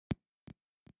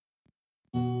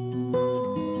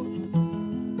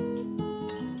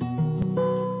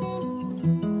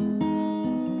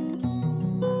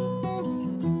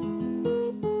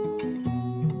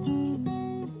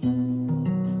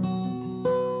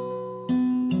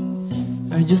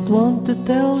I just want to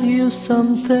tell you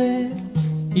something,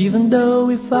 even though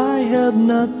if I have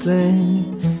nothing,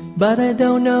 but I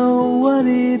don't know what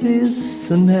it is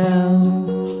somehow.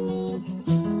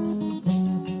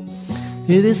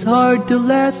 It is hard to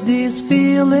let these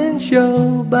feelings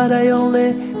show, but I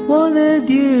only wanted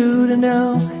you to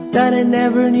know that I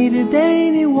never needed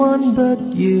anyone but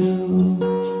you.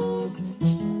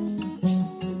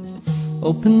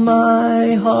 Open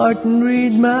my heart and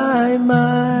read my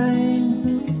mind.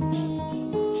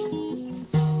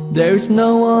 There's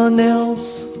no one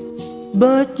else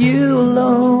but you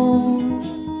alone.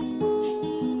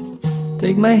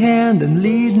 Take my hand and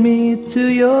lead me to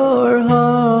your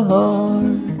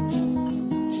heart.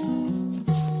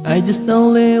 I just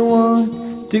only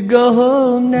want to go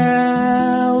home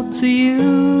now to you.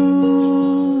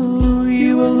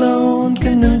 You alone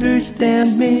can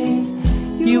understand me.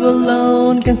 You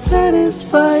alone can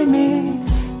satisfy me.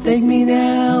 Take me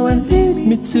now and lead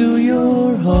me to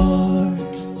your heart.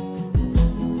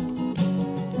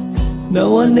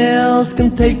 No one else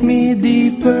can take me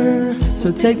deeper,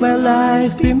 so take my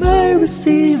life, be my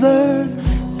receiver.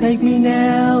 Take me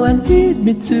now and lead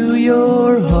me to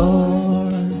your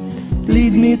heart.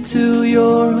 Lead me to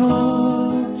your heart.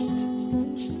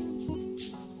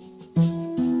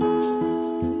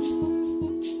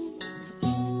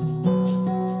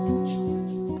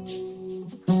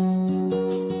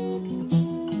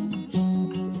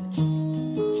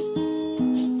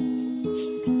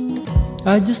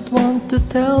 I just want to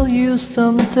tell you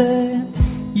something,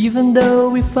 even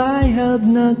though if I have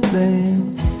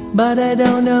nothing, but I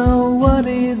don't know what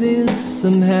it is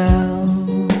somehow.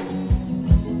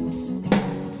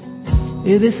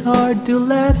 It is hard to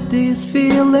let these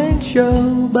feelings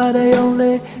show, but I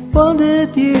only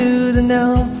wanted you to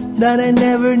know that I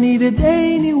never needed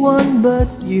anyone but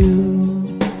you.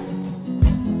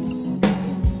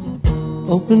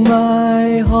 Open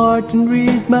my heart and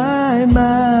read my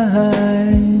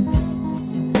mind.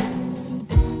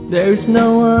 There's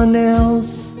no one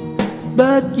else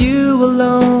but you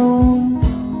alone.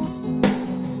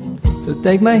 So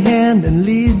take my hand and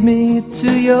lead me to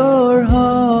your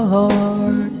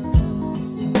heart.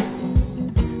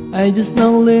 I just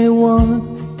only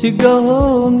want to go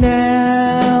home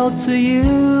now to you.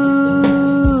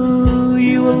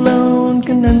 You alone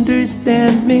can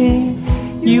understand me.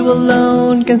 You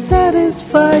alone can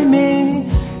satisfy me.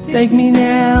 Take me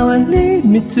now and lead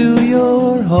me to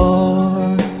your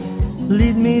heart.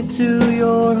 Lead me to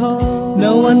your heart.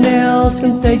 No one else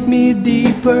can take me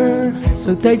deeper,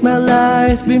 so take my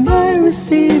life, be my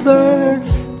receiver.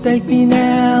 Take me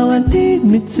now and lead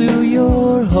me to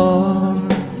your heart.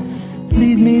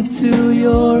 Lead me to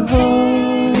your heart.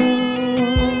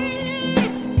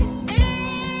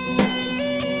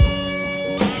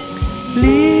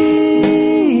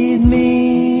 Lead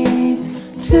me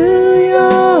to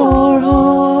your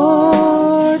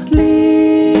heart.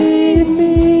 Lead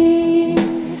me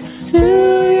to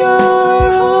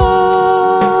your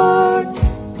heart.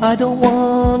 I don't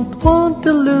want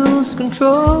to lose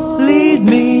control. Lead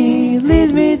me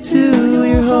to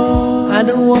your heart. I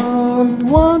don't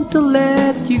want to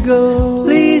let you go.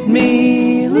 Lead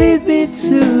me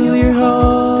to your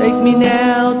heart. Take me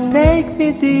now, take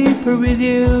me deeper with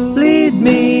you. Lead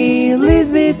me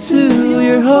to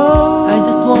your heart. I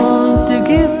just want to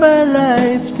give my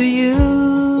life to you.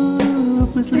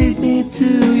 Please lead me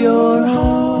to your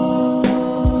heart.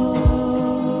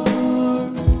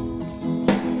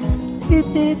 Lead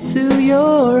me to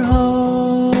your heart.